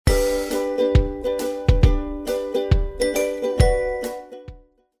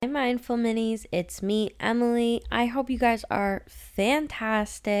Hi, Mindful Minis. It's me, Emily. I hope you guys are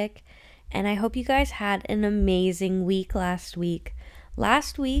fantastic, and I hope you guys had an amazing week last week.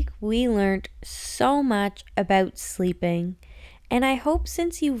 Last week, we learned so much about sleeping, and I hope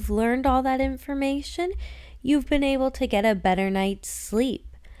since you've learned all that information, you've been able to get a better night's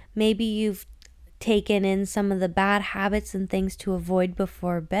sleep. Maybe you've taken in some of the bad habits and things to avoid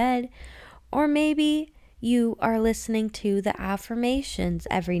before bed, or maybe you are listening to the affirmations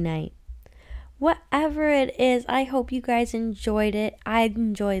every night. Whatever it is, I hope you guys enjoyed it. I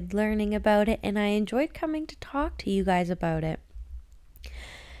enjoyed learning about it, and I enjoyed coming to talk to you guys about it.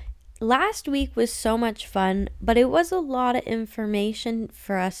 Last week was so much fun, but it was a lot of information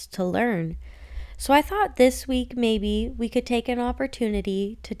for us to learn. So I thought this week maybe we could take an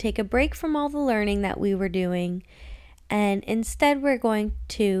opportunity to take a break from all the learning that we were doing, and instead we're going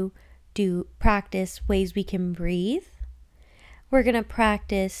to practice ways we can breathe. We're going to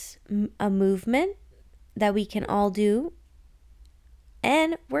practice a movement that we can all do.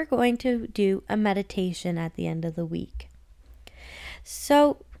 And we're going to do a meditation at the end of the week.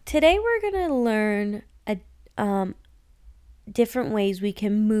 So today we're going to learn different ways we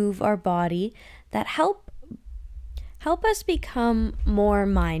can move our body that help us become more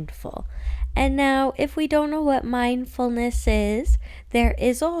mindful. And now, if we don't know what mindfulness is, there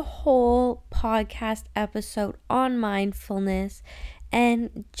is a whole podcast episode on mindfulness.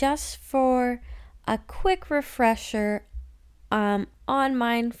 And just for a quick refresher on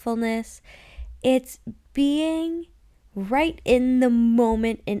mindfulness, it's being right in the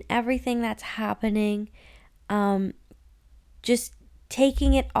moment in everything that's happening, just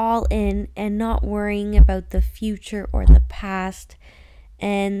taking it all in and not worrying about the future or the past.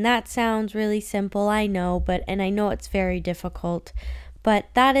 And that sounds really simple, I know, and I know it's very difficult, but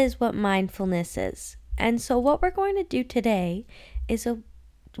that is what mindfulness is. And so what we're going to do today is a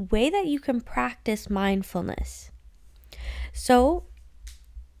way that you can practice mindfulness. So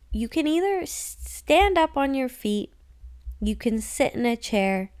you can either stand up on your feet, you can sit in a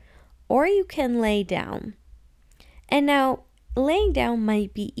chair, or you can lay down. And now, laying down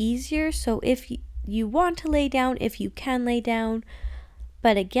might be easier, so if you want to lay down, if you can lay down,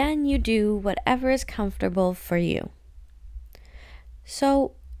 but again, you do whatever is comfortable for you.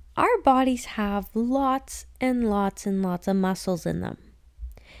 So our bodies have lots and lots and lots of muscles in them.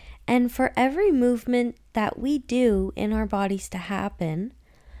 And for every movement that we do in our bodies to happen,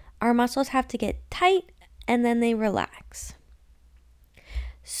 our muscles have to get tight and then they relax.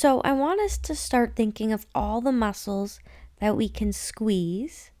 So I want us to start thinking of all the muscles that we can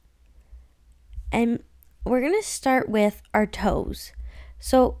squeeze. And we're going to start with our toes.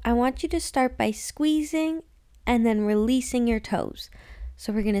 So I want you to start by squeezing and then releasing your toes.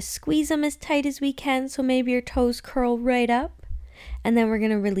 So we're going to squeeze them as tight as we can, so maybe your toes curl right up, and then we're going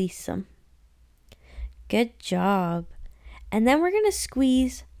to release them. Good job. And then we're going to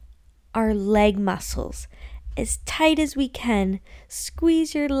squeeze our leg muscles as tight as we can.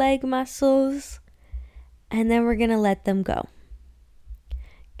 Squeeze your leg muscles, and then we're going to let them go.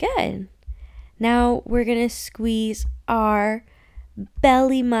 Good. Now we're going to squeeze our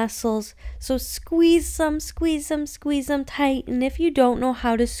belly muscles. So squeeze them tight. And if you don't know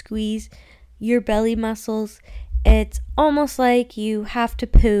how to squeeze your belly muscles, it's almost like you have to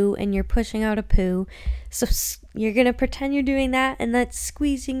poo and you're pushing out a poo. So you're going to pretend you're doing that, and that's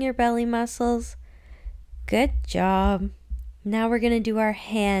squeezing your belly muscles. Good job. Now we're going to do our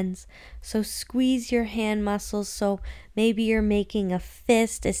hands. So squeeze your hand muscles. So maybe you're making a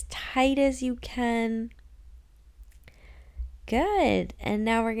fist as tight as you can. Good. And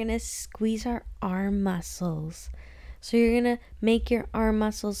now we're going to squeeze our arm muscles. So you're going to make your arm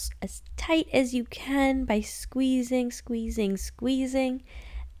muscles as tight as you can by squeezing.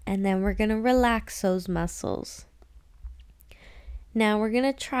 And then we're going to relax those muscles. Now we're going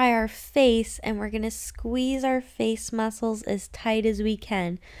to try our face, and we're going to squeeze our face muscles as tight as we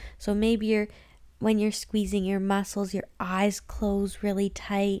can. So maybe when you're squeezing your muscles, your eyes close really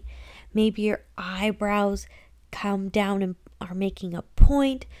tight. Maybe your eyebrows come down and are making a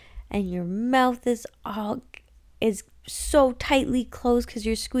point, and your mouth is so tightly closed because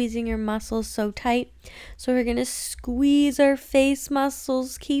you're squeezing your muscles so tight. So we're going to squeeze our face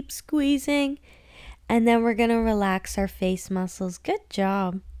muscles, keep squeezing, and then we're going to relax our face muscles. Good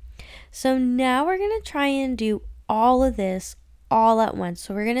job. So now we're going to try and do all of this all at once.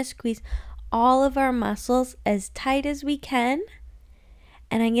 So we're going to squeeze all of our muscles as tight as we can,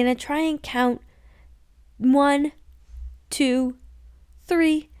 and I'm going to try and count 1, 2,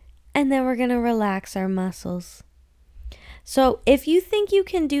 3, and then we're going to relax our muscles. So if you think you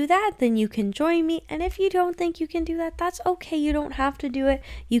can do that, then you can join me. And if you don't think you can do that, that's okay. You don't have to do it.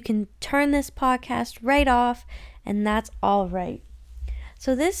 You can turn this podcast right off, and that's all right.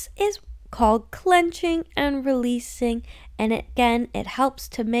 So this is called clenching and releasing. And again, it helps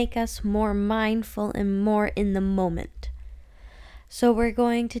to make us more mindful and more in the moment. So we're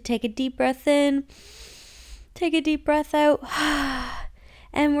going to take a deep breath in, take a deep breath out.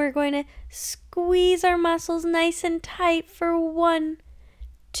 And we're going to squeeze our muscles nice and tight for 1,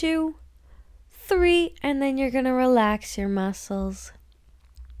 2, 3, and then you're going to relax your muscles.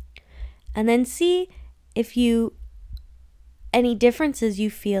 And then see if any differences you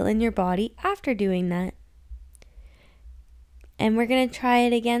feel in your body after doing that. And we're going to try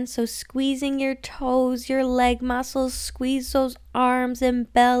it again. So squeezing your toes, your leg muscles, squeeze those arms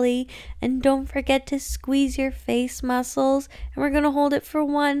and belly. And don't forget to squeeze your face muscles. And we're going to hold it for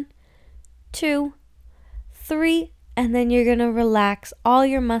 1, 2, 3. And then you're going to relax all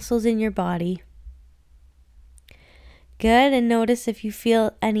your muscles in your body. Good. And notice if you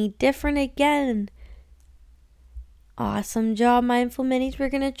feel any different again. Awesome job, Mindful Minis. We're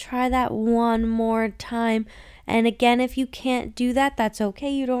going to try that one more time. And again, if you can't do that, that's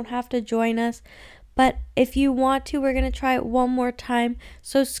okay. You don't have to join us. But if you want to, we're going to try it one more time.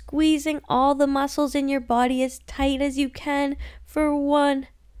 So squeezing all the muscles in your body as tight as you can for 1,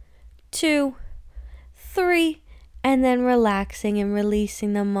 2, 3. And then relaxing and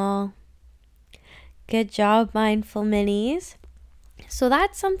releasing them all. Good job, Mindful Minis. So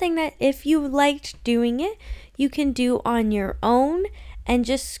that's something that if you liked doing it, you can do on your own and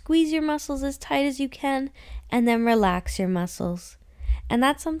just squeeze your muscles as tight as you can and then relax your muscles. And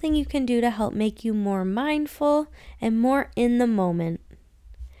that's something you can do to help make you more mindful and more in the moment.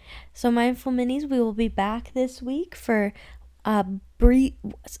 So Mindful Minis, we will be back this week for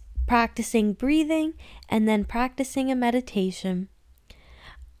practicing breathing and then practicing a meditation.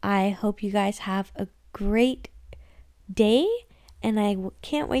 I hope you guys have a great day. And I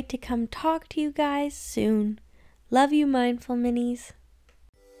can't wait to come talk to you guys soon. Love you, Mindful Minis.